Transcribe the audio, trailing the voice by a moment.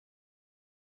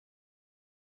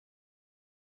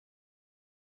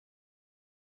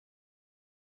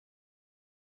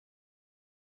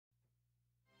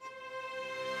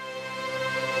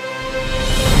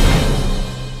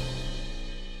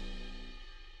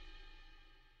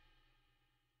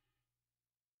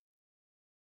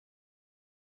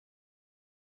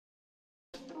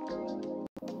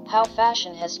How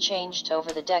fashion has changed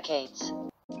over the decades.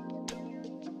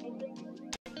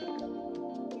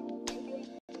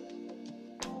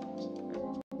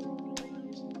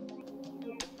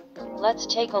 Let's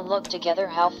take a look together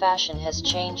how fashion has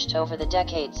changed over the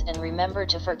decades, and remember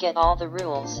to forget all the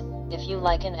rules. If you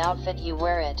like an outfit, you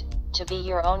wear it, to be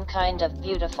your own kind of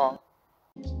beautiful.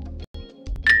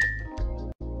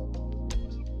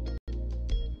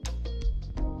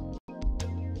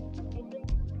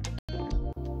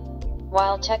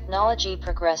 While technology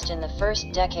progressed in the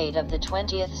first decade of the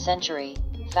 20th century,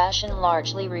 fashion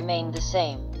largely remained the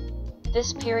same.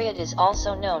 This period is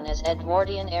also known as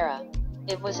Edwardian era.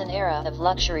 It was an era of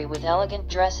luxury with elegant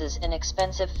dresses and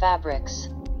expensive fabrics.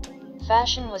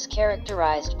 Fashion was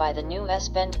characterized by the new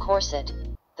S-bend corset,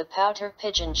 the pouter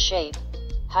pigeon shape,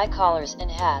 high collars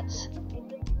and hats.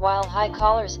 While high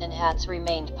collars and hats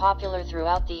remained popular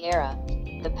throughout the era,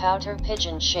 the pouter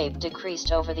pigeon shape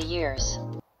decreased over the years.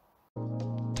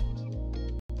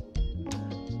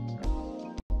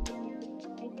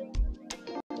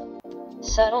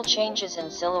 Subtle changes in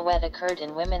silhouette occurred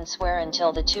in women's wear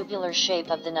until the tubular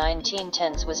shape of the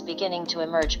 1910s was beginning to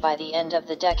emerge by the end of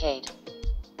the decade.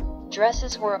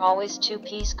 Dresses were always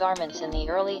two-piece garments in the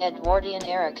early Edwardian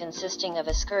era, consisting of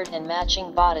a skirt and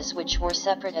matching bodice which were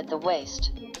separate at the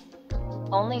waist.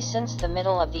 Only since the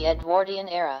middle of the Edwardian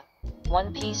era,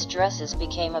 one-piece dresses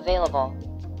became available.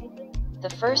 The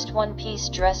first one-piece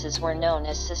dresses were known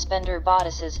as suspender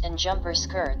bodices and jumper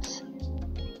skirts.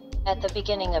 At the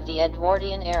beginning of the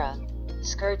Edwardian era,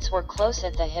 skirts were close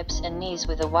at the hips and knees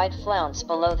with a wide flounce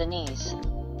below the knees.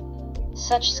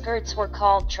 Such skirts were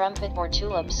called trumpet or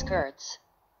tulip skirts.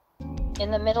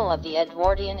 In the middle of the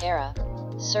Edwardian era,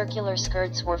 circular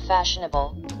skirts were fashionable,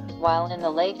 while in the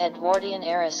late Edwardian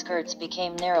era skirts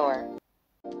became narrower.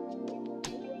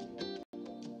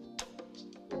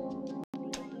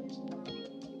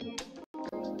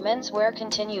 Menswear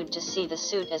continued to see the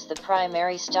suit as the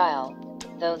primary style,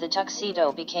 though the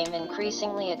tuxedo became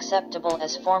increasingly acceptable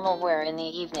as formal wear in the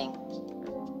evening.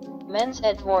 Men's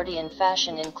Edwardian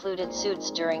fashion included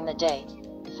suits during the day,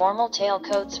 formal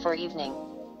tailcoats for evening,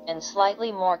 and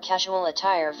slightly more casual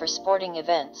attire for sporting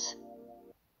events.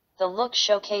 The look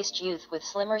showcased youth with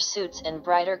slimmer suits and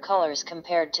brighter colors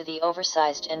compared to the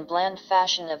oversized and bland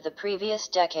fashion of the previous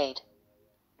decade.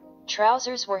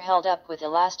 Trousers were held up with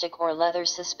elastic or leather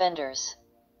suspenders.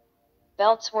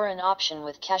 Belts were an option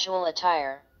with casual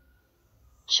attire.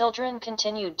 Children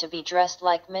continued to be dressed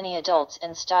like many adults,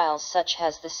 and styles such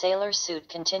as the sailor suit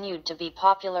continued to be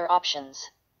popular options.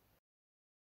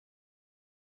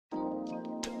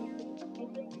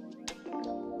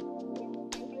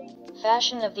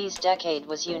 Fashion of these decade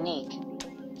was unique.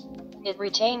 It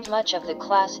retained much of the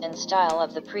class and style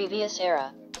of the previous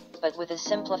era, but with a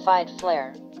simplified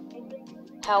flair.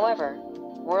 However,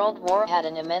 World War had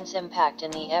an immense impact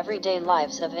in the everyday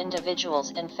lives of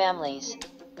individuals and families,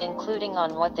 including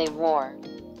on what they wore.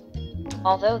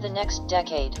 Although the next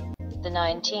decade, the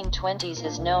 1920s,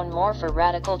 is known more for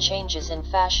radical changes in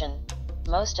fashion,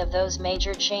 most of those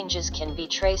major changes can be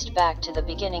traced back to the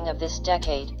beginning of this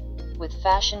decade, with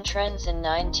fashion trends in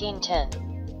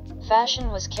 1910.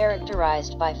 Fashion was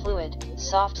characterized by fluid,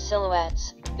 soft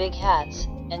silhouettes, big hats,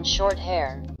 and short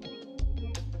hair.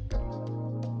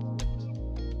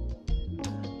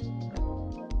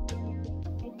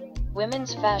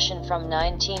 Women's fashion from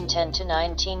 1910 to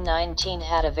 1919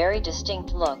 had a very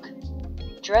distinct look.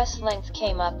 Dress length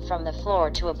came up from the floor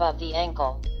to above the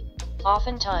ankle.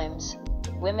 Oftentimes,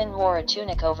 women wore a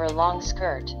tunic over a long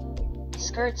skirt.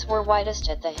 Skirts were widest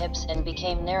at the hips and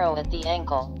became narrow at the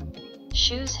ankle.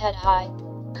 Shoes had high,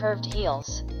 curved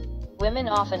heels. Women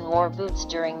often wore boots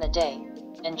during the day,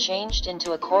 and changed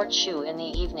into a court shoe in the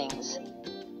evenings.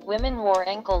 Women wore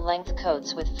ankle-length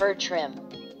coats with fur trim.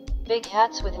 Big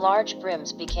hats with large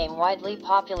brims became widely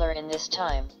popular in this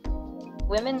time.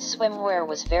 Women's swimwear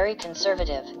was very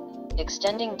conservative,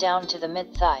 extending down to the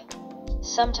mid-thigh.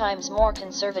 Sometimes more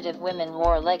conservative women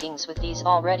wore leggings with these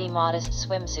already modest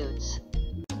swimsuits.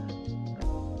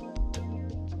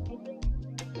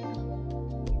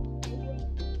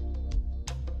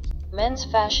 Men's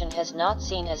fashion has not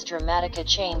seen as dramatic a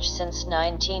change since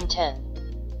 1910.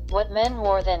 What men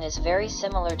wore then is very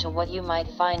similar to what you might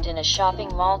find in a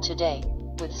shopping mall today,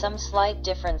 with some slight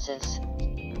differences.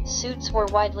 Suits were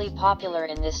widely popular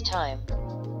in this time.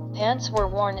 Pants were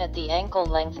worn at the ankle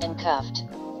length and cuffed.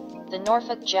 The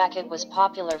Norfolk jacket was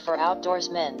popular for outdoors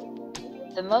men.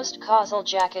 The most casual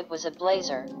jacket was a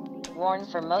blazer, worn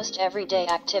for most everyday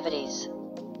activities.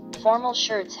 Formal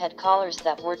shirts had collars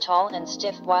that were tall and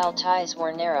stiff, while ties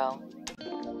were narrow.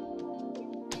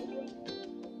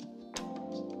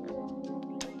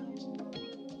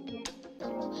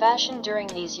 Fashion during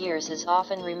these years is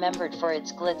often remembered for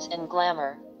its glitz and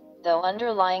glamour, though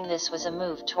underlying this was a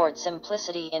move toward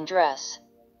simplicity in dress.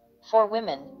 For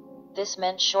women, this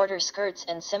meant shorter skirts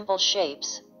and simple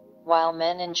shapes, while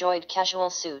men enjoyed casual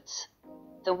suits.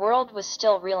 The world was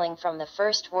still reeling from the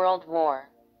First World War.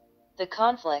 The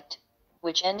conflict,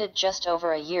 which ended just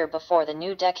over a year before the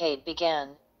new decade began,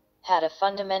 had a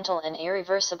fundamental and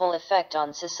irreversible effect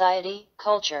on society,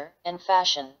 culture, and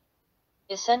fashion.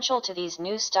 Essential to these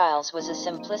new styles was a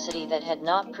simplicity that had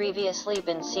not previously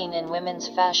been seen in women's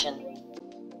fashion.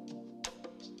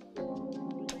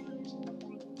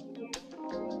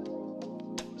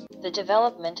 The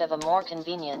development of a more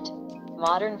convenient,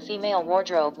 modern female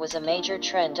wardrobe was a major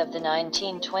trend of the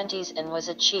 1920s and was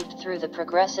achieved through the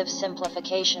progressive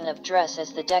simplification of dress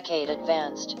as the decade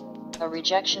advanced, a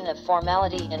rejection of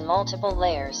formality and multiple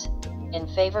layers, in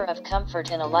favor of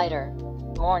comfort and a lighter,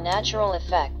 more natural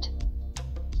effect.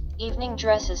 Evening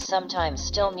dresses sometimes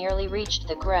still nearly reached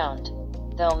the ground,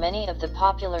 though many of the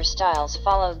popular styles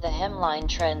followed the hemline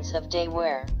trends of day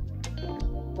wear.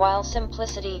 While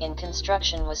simplicity in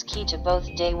construction was key to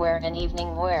both day wear and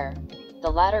evening wear,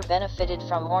 the latter benefited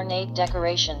from ornate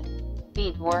decoration,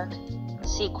 beadwork,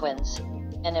 sequins,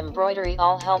 and embroidery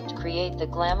all helped create the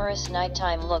glamorous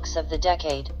nighttime looks of the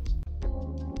decade.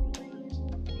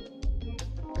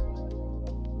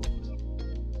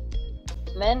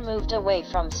 Men moved away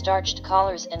from starched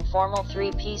collars and formal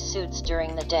three-piece suits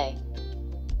during the day.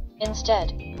 Instead,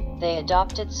 they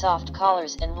adopted soft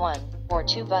collars and one or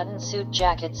two-button suit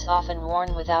jackets often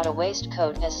worn without a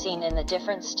waistcoat as seen in the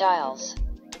different styles.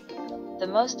 The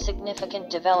most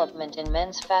significant development in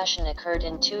men's fashion occurred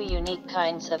in two unique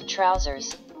kinds of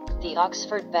trousers, the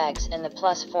Oxford bags and the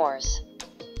plus fours.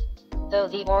 Though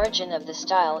the origin of the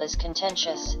style is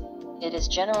contentious, it is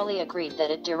generally agreed that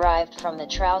it derived from the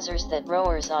trousers that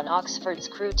rowers on Oxford's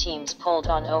crew teams pulled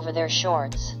on over their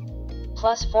shorts.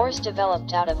 Plus fours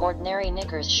developed out of ordinary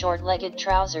knickers, short-legged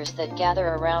trousers that gather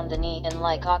around the knee and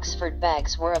like Oxford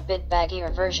bags were a bit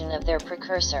baggier version of their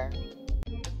precursor.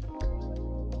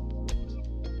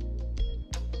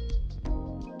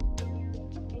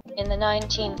 In the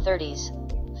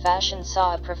 1930s, fashion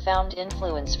saw a profound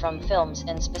influence from films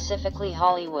and specifically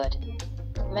Hollywood.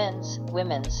 Men's,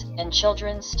 women's, and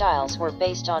children's styles were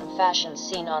based on fashions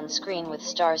seen on screen with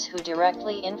stars who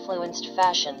directly influenced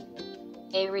fashion.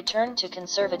 A return to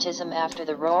conservatism after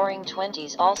the Roaring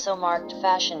Twenties also marked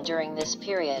fashion during this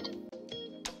period.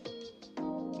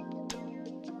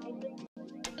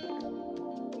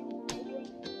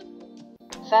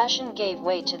 Fashion gave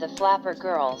way to the flapper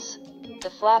girls.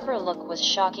 The flapper look was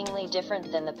shockingly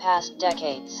different than the past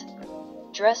decades.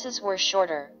 Dresses were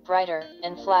shorter, brighter,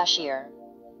 and flashier.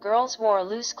 Girls wore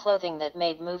loose clothing that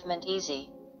made movement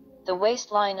easy. The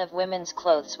waistline of women's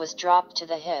clothes was dropped to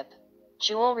the hip.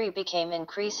 Jewelry became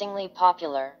increasingly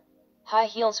popular. High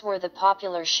heels were the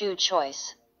popular shoe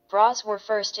choice. Bras were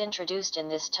first introduced in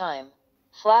this time.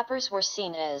 Flappers were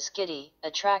seen as giddy,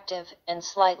 attractive, and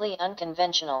slightly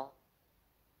unconventional.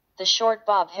 The short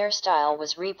bob hairstyle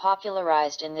was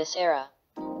repopularized in this era.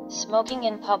 Smoking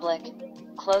in public,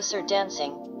 closer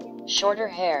dancing, shorter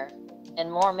hair, and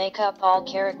more makeup all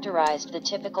characterized the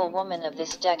typical woman of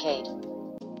this decade.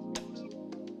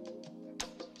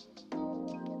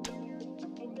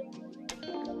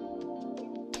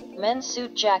 Men's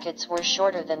suit jackets were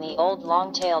shorter than the old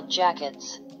long-tailed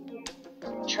jackets.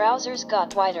 Trousers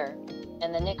got wider,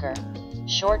 and the knicker,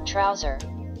 short trouser,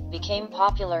 became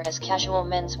popular as casual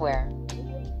menswear.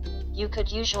 You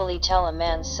could usually tell a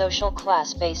man's social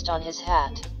class based on his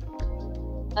hat.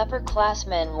 Upper-class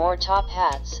men wore top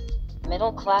hats,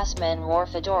 middle-class men wore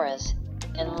fedoras,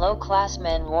 and low-class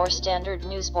men wore standard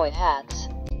newsboy hats.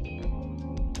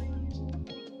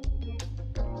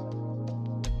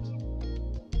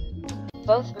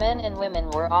 Both men and women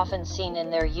were often seen in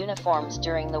their uniforms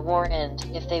during the war, and,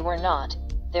 if they were not,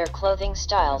 their clothing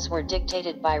styles were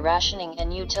dictated by rationing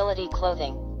and utility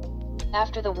clothing.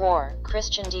 After the war,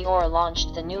 Christian Dior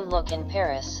launched the new look in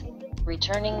Paris,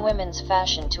 returning women's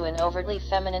fashion to an overtly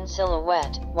feminine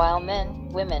silhouette, while men,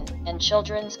 women, and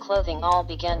children's clothing all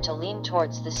began to lean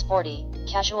towards the sporty,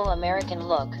 casual American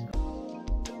look.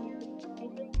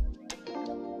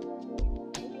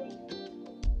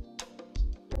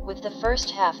 With the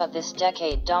first half of this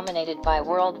decade dominated by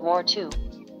World War II,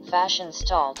 fashion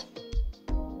stalled.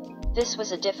 This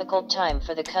was a difficult time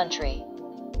for the country.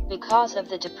 Because of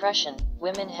the Depression,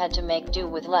 women had to make do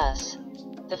with less.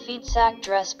 The feed sack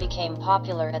dress became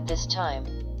popular at this time.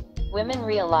 Women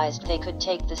realized they could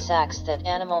take the sacks that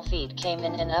animal feed came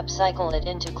in and upcycle it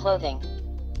into clothing.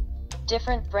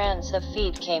 Different brands of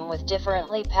feed came with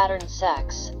differently patterned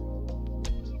sacks.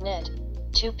 Knit,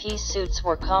 Two-piece suits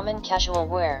were common casual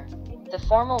wear. The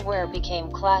formal wear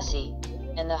became classy,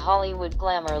 and the Hollywood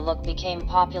glamour look became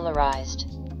popularized.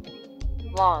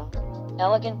 Long,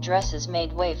 elegant dresses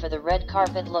made way for the red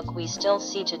carpet look we still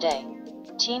see today.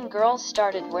 Teen girls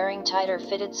started wearing tighter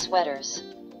fitted sweaters.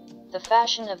 The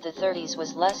fashion of the 30s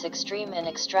was less extreme and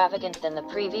extravagant than the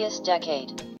previous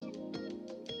decade.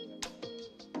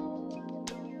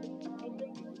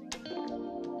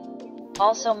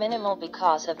 Also minimal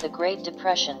because of the Great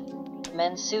Depression,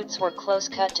 men's suits were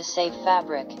close-cut to save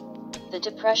fabric. The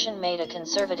Depression made a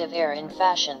conservative air in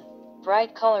fashion.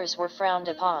 Bright colors were frowned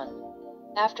upon.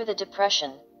 After the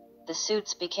Depression, the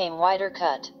suits became wider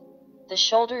cut. The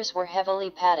shoulders were heavily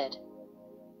padded.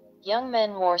 Young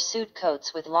men wore suit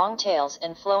coats with long tails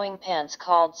and flowing pants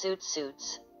called zoot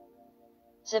suits.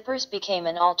 Zippers became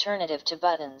an alternative to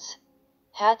buttons.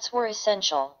 Hats were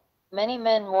essential. Many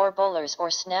men wore bowlers or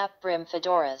snap-brim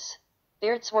fedoras.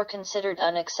 Beards were considered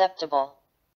unacceptable.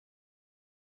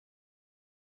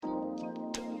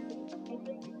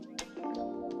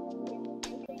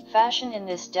 Fashion in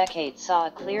this decade saw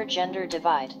a clear gender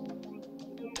divide.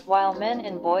 While men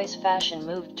and boys' fashion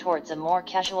moved towards a more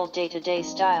casual day-to-day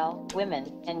style,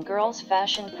 women and girls'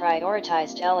 fashion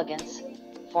prioritized elegance,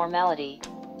 formality,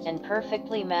 and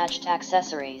perfectly matched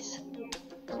accessories.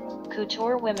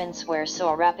 Couture women's wear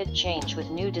saw a rapid change with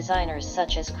new designers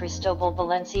such as Cristobal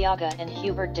Balenciaga and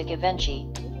Hubert de Givenchy,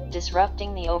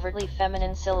 disrupting the overtly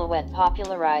feminine silhouette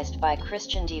popularized by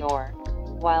Christian Dior,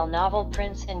 while novel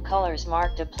prints and colors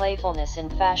marked a playfulness in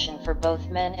fashion for both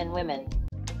men and women.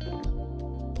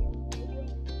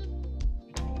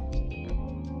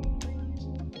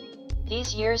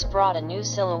 These years brought a new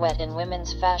silhouette in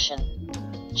women's fashion.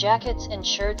 Jackets and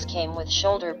shirts came with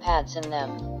shoulder pads in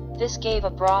them. This gave a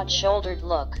broad-shouldered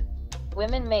look.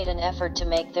 Women made an effort to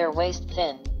make their waist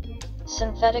thin.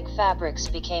 Synthetic fabrics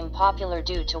became popular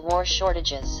due to war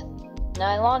shortages.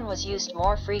 Nylon was used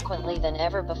more frequently than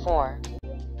ever before.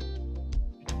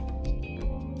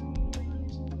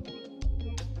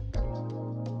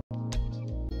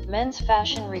 Men's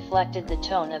fashion reflected the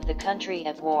tone of the country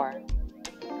at war.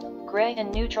 Gray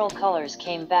and neutral colors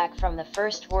came back from the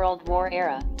First World War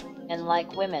era, and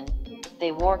like women,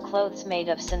 they wore clothes made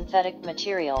of synthetic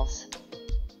materials.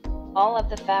 All of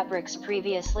the fabrics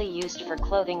previously used for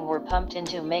clothing were pumped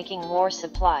into making war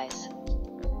supplies.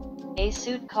 A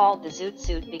suit called the zoot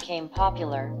suit became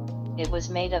popular. It was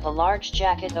made of a large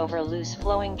jacket over loose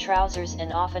flowing trousers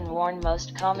and often worn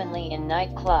most commonly in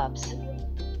nightclubs.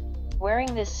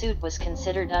 Wearing this suit was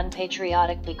considered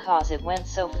unpatriotic because it went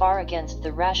so far against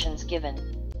the rations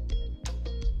given.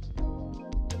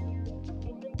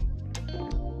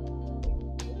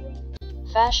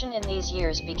 Fashion in these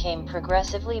years became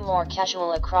progressively more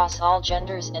casual across all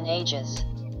genders and ages.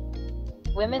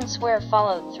 Women's wear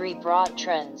followed three broad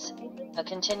trends, a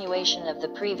continuation of the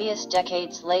previous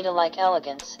decade's ladylike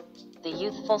elegance, the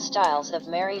youthful styles of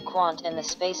Mary Quant and the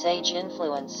Space Age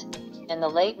influence, and the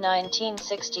late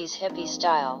 1960s hippie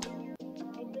style.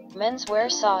 Men's wear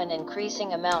saw an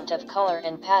increasing amount of color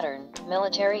and pattern,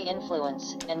 military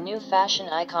influence, and new fashion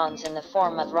icons in the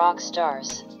form of rock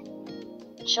stars.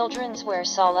 Children's wear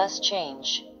saw less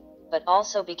change, but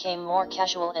also became more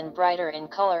casual and brighter in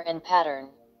color and pattern.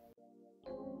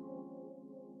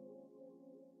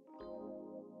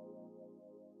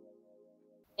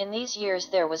 In these years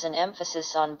there was an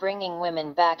emphasis on bringing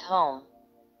women back home.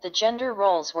 The gender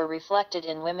roles were reflected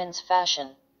in women's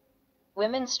fashion.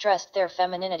 Women stressed their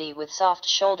femininity with soft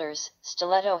shoulders,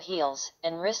 stiletto heels,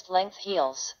 and wrist-length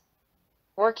heels.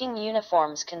 Working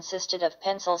uniforms consisted of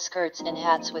pencil skirts and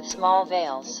hats with small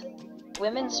veils.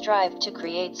 Women strived to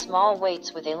create small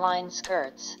waists with A-line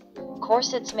skirts.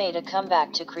 Corsets made a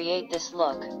comeback to create this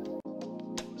look.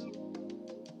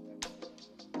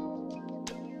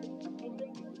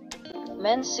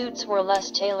 Men's suits were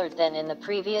less tailored than in the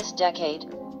previous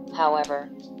decade, however,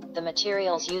 the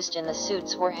materials used in the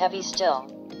suits were heavy still.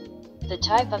 The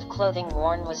type of clothing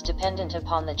worn was dependent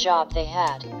upon the job they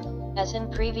had. As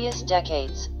in previous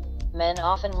decades, men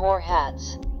often wore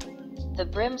hats. The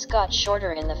brims got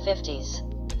shorter in the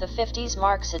 50s. The 50s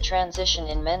marks a transition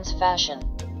in men's fashion.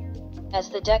 As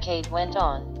the decade went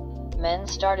on, men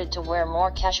started to wear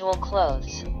more casual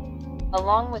clothes.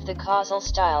 Along with the casual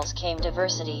styles came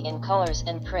diversity in colors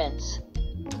and prints.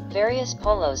 Various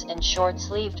polos and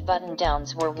short-sleeved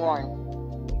button-downs were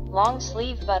worn.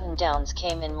 Long-sleeve button-downs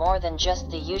came in more than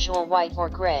just the usual white or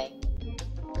gray.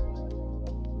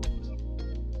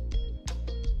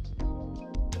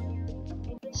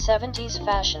 '70s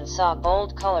fashion saw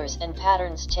bold colors and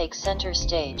patterns take center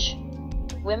stage.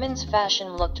 Women's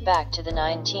fashion looked back to the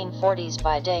 1940s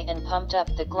by day and pumped up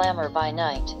the glamour by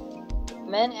night.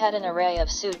 Men had an array of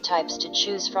suit types to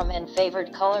choose from and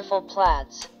favored colorful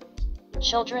plaids.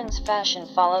 Children's fashion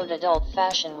followed adult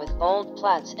fashion with bold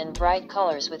plaids and bright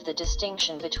colors, with the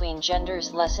distinction between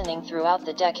genders lessening throughout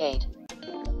the decade.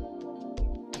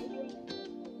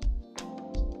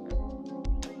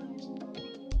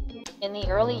 In the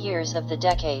early years of the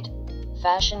decade,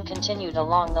 fashion continued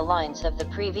along the lines of the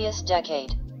previous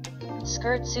decade.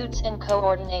 Skirt suits and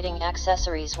coordinating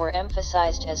accessories were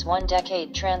emphasized as one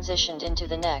decade transitioned into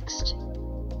the next.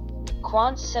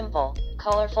 Quant's simple,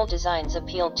 colorful designs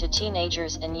appealed to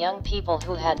teenagers and young people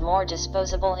who had more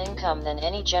disposable income than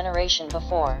any generation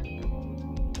before.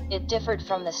 It differed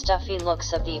from the stuffy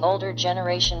looks of the older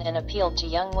generation and appealed to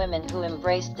young women who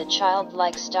embraced the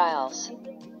childlike styles.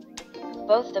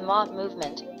 Both the mob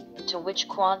movement, to which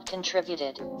Quant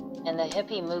contributed, and the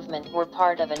hippie movement were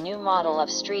part of a new model of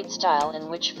street style in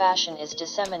which fashion is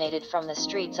disseminated from the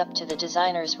streets up to the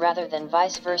designers rather than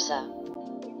vice versa.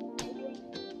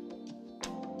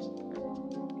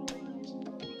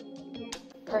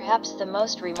 Perhaps the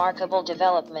most remarkable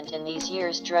development in these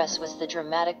years' dress was the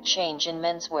dramatic change in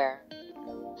menswear.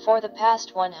 For the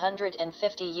past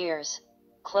 150 years,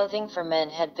 clothing for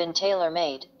men had been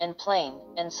tailor-made, and plain,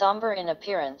 and somber in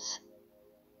appearance.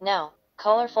 Now,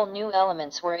 colorful new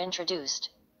elements were introduced,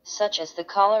 such as the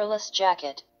collarless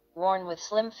jacket, worn with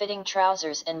slim-fitting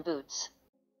trousers and boots.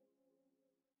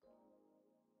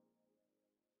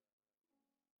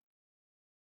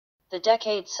 The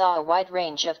decade saw a wide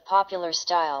range of popular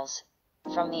styles,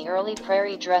 from the early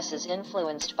prairie dresses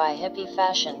influenced by hippie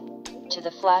fashion, to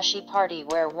the flashy party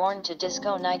wear worn to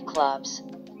disco nightclubs,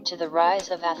 to the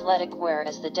rise of athletic wear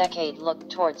as the decade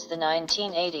looked towards the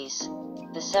 1980s.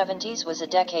 The 70s was a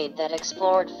decade that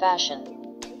explored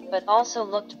fashion, but also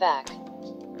looked back.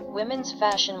 Women's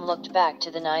fashion looked back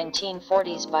to the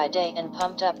 1940s by day and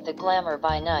pumped up the glamour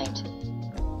by night.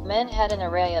 Men had an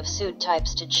array of suit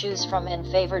types to choose from and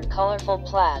favored colorful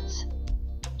plaids.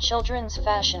 Children's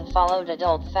fashion followed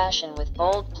adult fashion with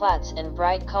bold plaids and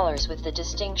bright colors, with the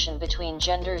distinction between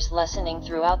genders lessening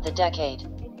throughout the decade.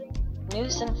 New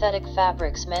synthetic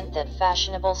fabrics meant that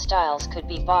fashionable styles could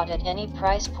be bought at any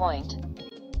price point.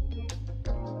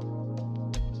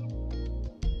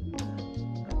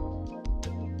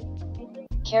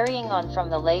 Carrying on from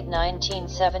the late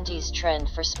 1970s trend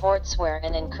for sportswear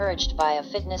and encouraged by a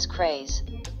fitness craze,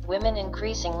 women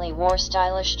increasingly wore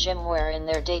stylish gym wear in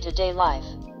their day-to-day life.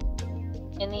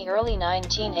 In the early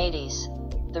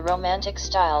 1980s, the romantic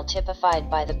style typified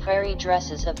by the prairie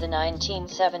dresses of the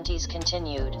 1970s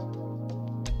continued.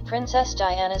 Princess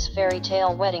Diana's fairy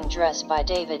tale wedding dress by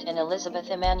David and Elizabeth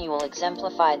Emanuel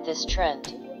exemplified this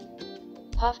trend.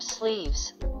 Puffed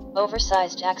sleeves,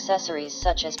 oversized accessories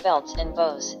such as belts and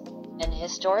bows, and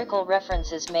historical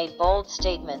references made bold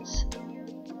statements.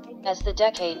 As the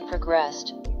decade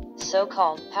progressed,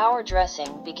 so-called power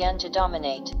dressing began to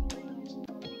dominate.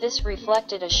 This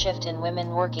reflected a shift in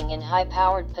women working in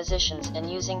high-powered positions and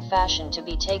using fashion to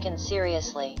be taken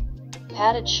seriously.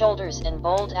 Padded shoulders and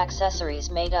bold accessories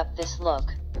made up this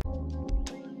look.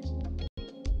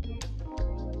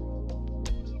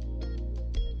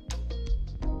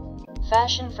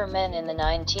 Fashion for men in the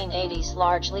 1980s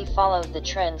largely followed the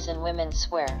trends in women's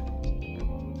wear.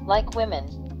 Like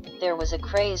women, there was a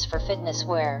craze for fitness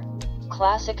wear,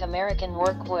 classic American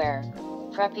workwear,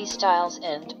 preppy styles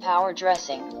and power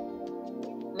dressing.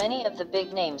 Many of the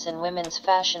big names in women's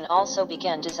fashion also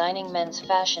began designing men's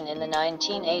fashion in the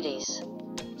 1980s.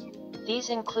 These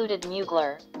included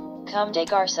Mugler, Comme des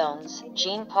Garçons,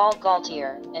 Jean-Paul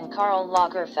Gaultier, and Karl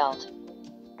Lagerfeld.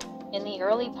 In the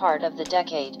early part of the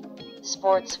decade,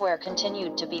 sportswear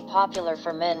continued to be popular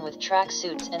for men, with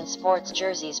tracksuits and sports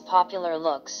jerseys popular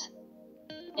looks.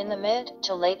 In the mid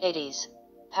to late 80s,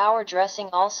 power dressing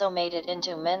also made it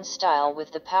into men's style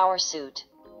with the power suit.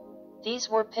 These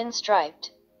were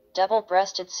pinstriped,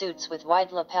 double-breasted suits with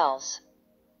wide lapels.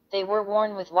 They were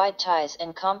worn with wide ties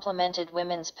and complemented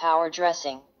women's power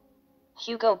dressing.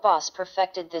 Hugo Boss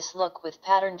perfected this look with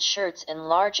patterned shirts and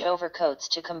large overcoats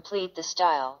to complete the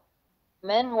style.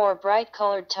 Men wore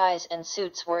bright-colored ties, and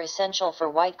suits were essential for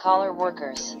white-collar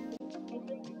workers.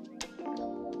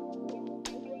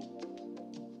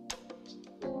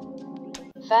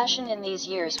 Fashion in these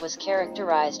years was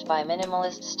characterized by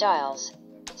minimalist styles,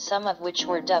 some of which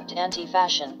were dubbed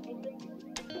anti-fashion.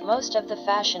 Most of the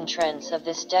fashion trends of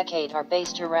this decade are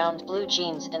based around blue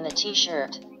jeans and the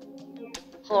t-shirt.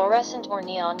 Fluorescent or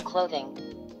neon clothing,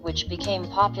 which became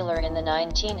popular in the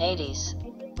 1980s,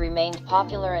 remained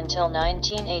popular until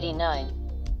 1989.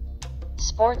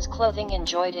 Sports clothing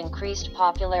enjoyed increased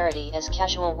popularity as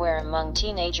casual wear among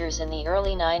teenagers in the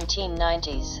early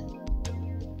 1990s.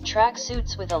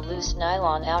 Tracksuits with a loose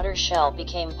nylon outer shell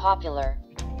became popular,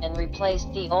 and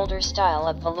replaced the older style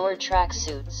of velour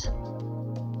tracksuits.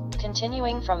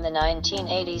 Continuing from the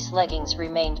 1980s, leggings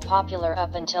remained popular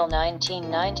up until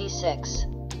 1996.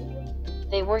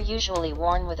 They were usually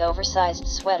worn with oversized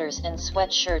sweaters and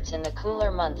sweatshirts in the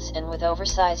cooler months and with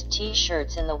oversized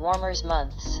t-shirts in the warmer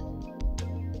months.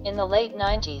 In the late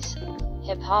 90s,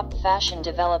 hip-hop fashion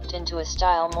developed into a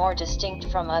style more distinct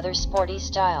from other sporty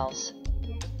styles.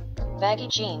 Baggy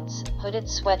jeans, hooded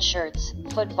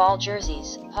sweatshirts, football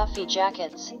jerseys, puffy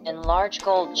jackets, and large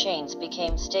gold chains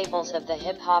became staples of the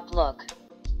hip-hop look.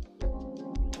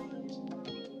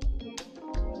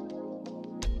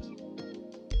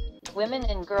 Women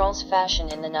and girls' fashion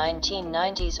in the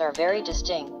 1990s are very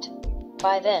distinct.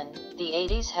 By then, the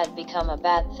 80s had become a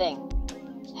bad thing.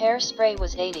 Hairspray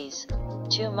was 80s,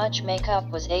 too much makeup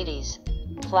was 80s,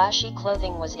 flashy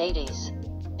clothing was 80s.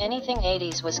 Anything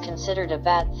 80s was considered a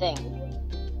bad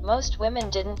thing. Most women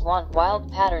didn't want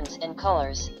wild patterns and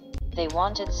colors, they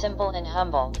wanted simple and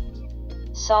humble.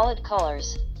 Solid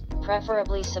colors,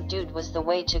 preferably subdued, was the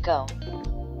way to go.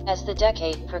 As the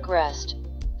decade progressed,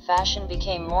 fashion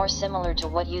became more similar to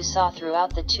what you saw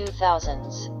throughout the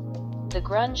 2000s. The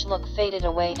grunge look faded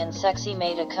away and sexy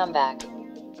made a comeback.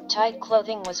 Tight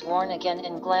clothing was worn again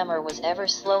and glamour was ever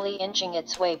slowly inching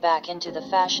its way back into the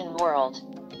fashion world,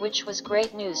 which was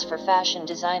great news for fashion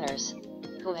designers,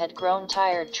 who had grown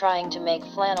tired trying to make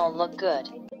flannel look good.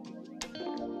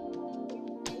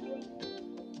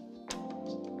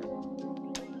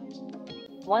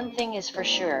 One thing is for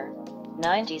sure,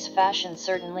 90s fashion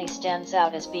certainly stands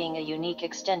out as being a unique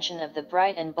extension of the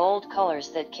bright and bold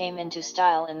colors that came into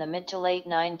style in the mid to late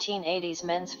 1980s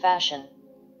men's fashion.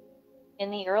 In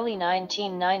the early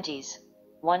 1990s,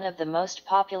 one of the most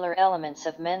popular elements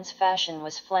of men's fashion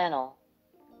was flannel.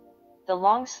 The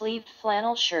long-sleeved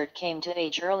flannel shirt came to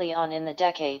age early on in the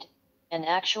decade, and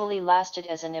actually lasted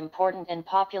as an important and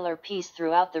popular piece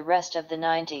throughout the rest of the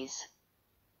 90s.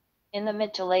 In the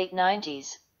mid to late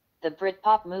 90s, the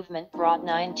Britpop movement brought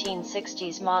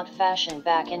 1960s mod fashion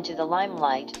back into the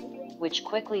limelight, which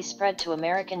quickly spread to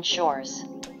American shores.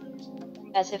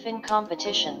 As if in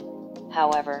competition,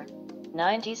 however,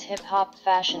 90s hip-hop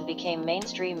fashion became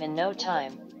mainstream in no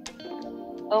time.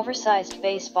 Oversized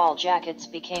baseball jackets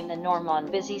became the norm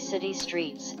on busy city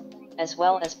streets, as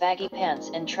well as baggy pants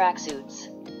and tracksuits.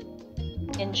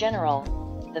 In general,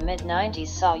 the mid-90s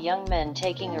saw young men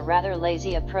taking a rather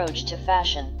lazy approach to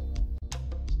fashion.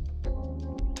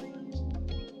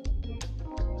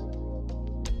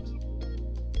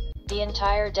 The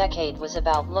entire decade was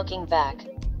about looking back,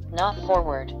 not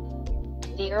forward.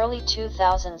 The early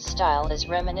 2000s style is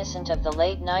reminiscent of the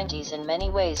late 90s in many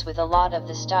ways, with a lot of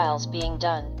the styles being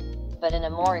done, but in a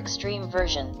more extreme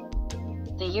version.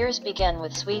 The years began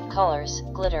with sweet colors,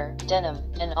 glitter, denim,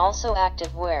 and also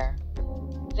active wear.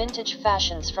 Vintage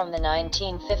fashions from the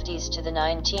 1950s to the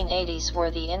 1980s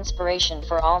were the inspiration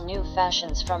for all new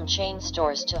fashions, from chain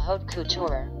stores to haute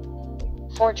couture.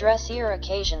 For dressier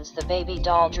occasions, the baby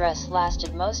doll dress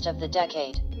lasted most of the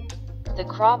decade. The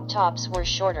crop tops were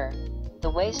shorter, the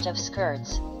waist of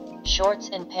skirts, shorts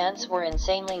and pants were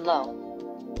insanely low.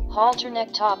 Halter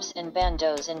neck tops and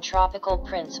bandeaus in tropical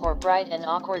prints or bright and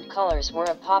awkward colors were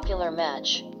a popular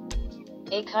match.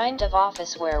 A kind of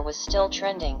office wear was still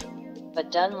trending,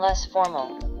 but done less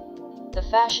formal. The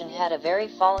fashion had a very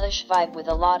fallish vibe with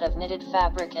a lot of knitted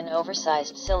fabric and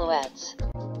oversized silhouettes.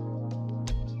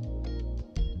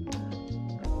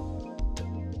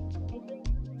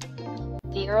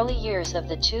 The early years of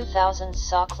the 2000s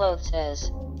saw clothes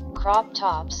as crop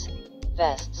tops,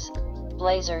 vests,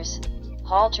 blazers,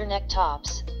 halter neck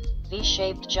tops,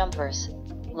 V-shaped jumpers,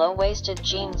 low-waisted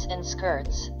jeans and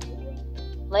skirts.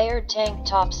 Layered tank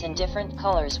tops in different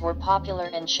colors were popular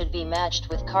and should be matched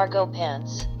with cargo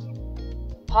pants.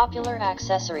 Popular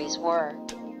accessories were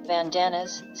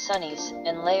bandanas, sunnies,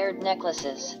 and layered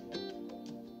necklaces.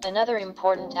 Another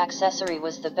important accessory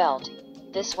was the belt.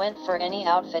 This went for any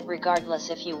outfit regardless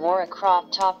if you wore a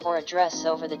crop top or a dress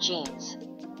over the jeans.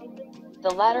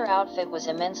 The latter outfit was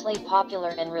immensely popular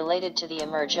and related to the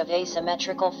emerge of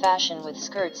asymmetrical fashion, with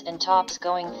skirts and tops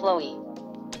going flowy.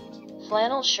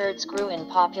 Flannel shirts grew in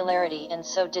popularity, and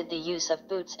so did the use of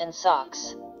boots and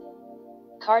socks.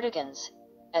 Cardigans,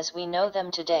 as we know them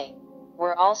today,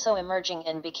 were also emerging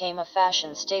and became a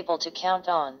fashion staple to count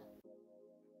on.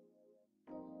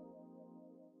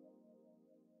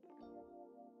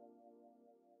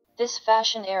 This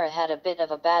fashion era had a bit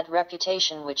of a bad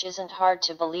reputation, which isn't hard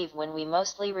to believe when we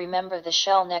mostly remember the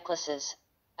shell necklaces,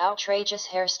 outrageous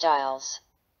hairstyles,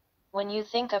 When you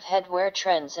think of headwear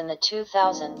trends in the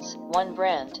 2000s, one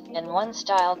brand and one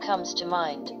style comes to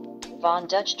mind: Von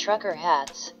Dutch trucker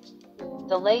hats.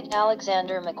 The late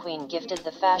Alexander McQueen gifted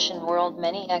the fashion world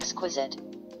many exquisite,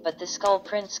 but the skull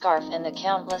print scarf and the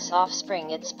countless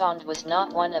offspring it spawned was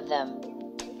not one of them.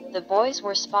 The boys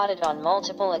were spotted on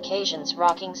multiple occasions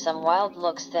rocking some wild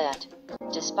looks that,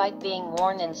 despite being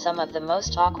worn in some of the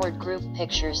most awkward group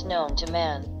pictures known to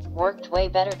man, worked way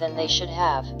better than they should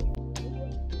have.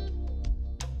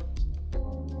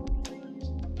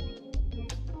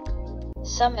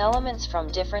 Some elements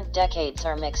from different decades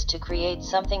are mixed to create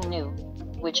something new,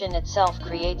 which in itself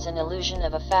creates an illusion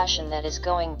of a fashion that is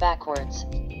going backwards,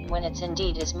 when it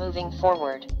indeed is moving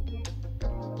forward.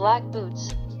 Black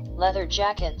boots, leather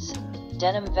jackets,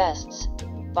 denim vests,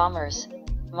 bombers,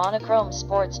 monochrome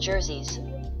sports jerseys,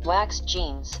 waxed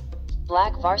jeans,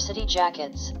 black varsity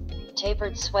jackets,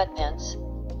 tapered sweatpants,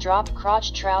 drop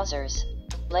crotch trousers,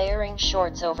 layering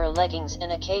shorts over leggings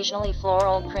and occasionally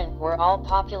floral print were all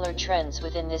popular trends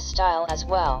within this style as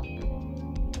well.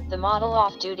 The model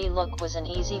off-duty look was an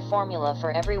easy formula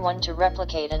for everyone to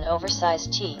replicate: an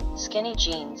oversized tee, skinny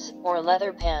jeans, or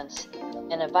leather pants,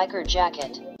 and a biker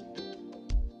jacket.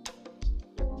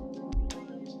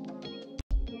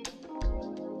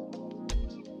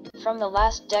 From the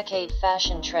last decade,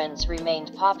 fashion trends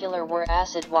remained popular were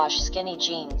acid wash skinny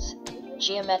jeans,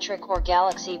 geometric or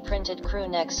galaxy printed crew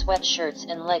neck sweatshirts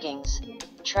and leggings,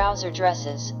 trouser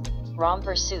dresses,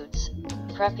 romper suits,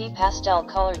 preppy pastel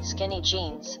colored skinny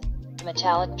jeans,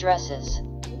 metallic dresses.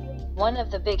 One of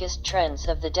the biggest trends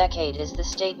of the decade is the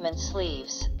statement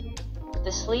sleeves.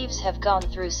 The sleeves have gone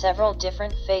through several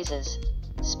different phases,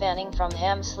 spanning from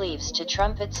ham sleeves to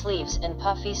trumpet sleeves and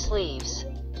puffy sleeves.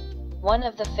 One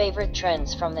of the favorite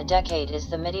trends from the decade is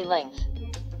the midi length.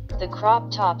 The crop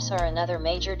tops are another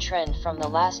major trend from the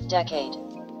last decade.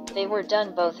 They were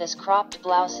done both as cropped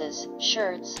blouses,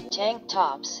 shirts, tank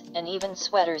tops, and even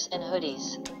sweaters and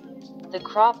hoodies. The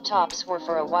crop tops were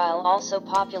for a while also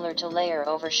popular to layer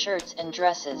over shirts and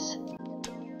dresses.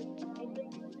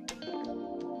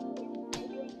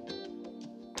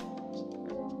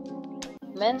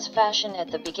 Men's fashion at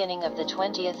the beginning of the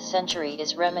 20th century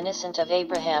is reminiscent of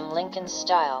Abraham Lincoln's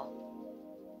style.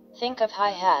 Think of high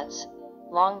hats,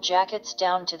 long jackets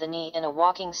down to the knee, and a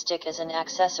walking stick as an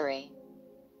accessory.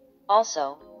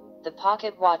 Also, the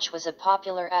pocket watch was a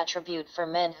popular attribute for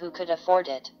men who could afford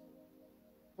it.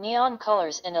 Neon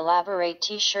colors and elaborate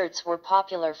t-shirts were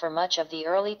popular for much of the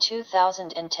early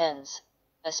 2010s,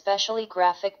 especially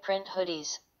graphic print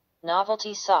hoodies,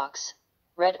 novelty socks,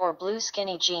 red or blue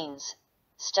skinny jeans,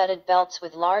 studded belts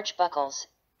with large buckles,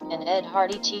 and Ed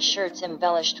Hardy t-shirts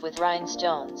embellished with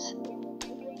rhinestones.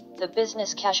 The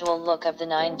business casual look of the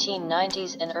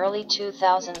 1990s and early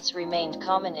 2000s remained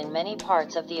common in many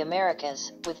parts of the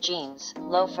Americas, with jeans,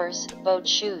 loafers, boat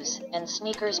shoes, and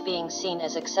sneakers being seen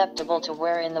as acceptable to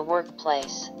wear in the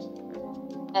workplace.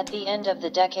 At the end of the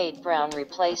decade, brown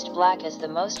replaced black as the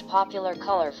most popular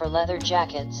color for leather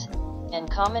jackets,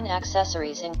 and common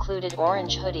accessories included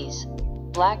orange hoodies,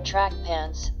 black track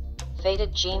pants,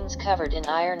 faded jeans covered in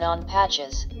iron-on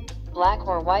patches, black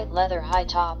or white leather high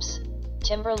tops,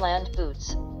 Timberland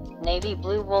boots, navy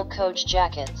blue wool coach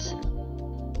jackets.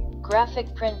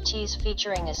 Graphic print tees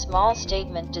featuring a small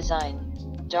statement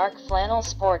design, dark flannel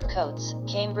sport coats,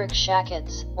 cambric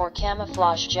jackets, or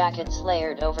camouflage jackets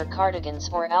layered over cardigans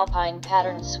or alpine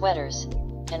patterned sweaters,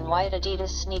 and white Adidas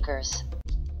sneakers.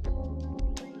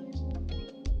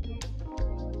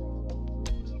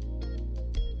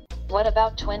 What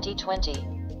about 2020?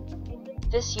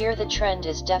 This year the trend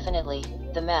is definitely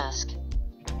the mask.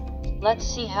 Let's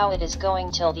see how it is going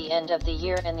till the end of the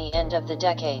year and the end of the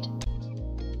decade.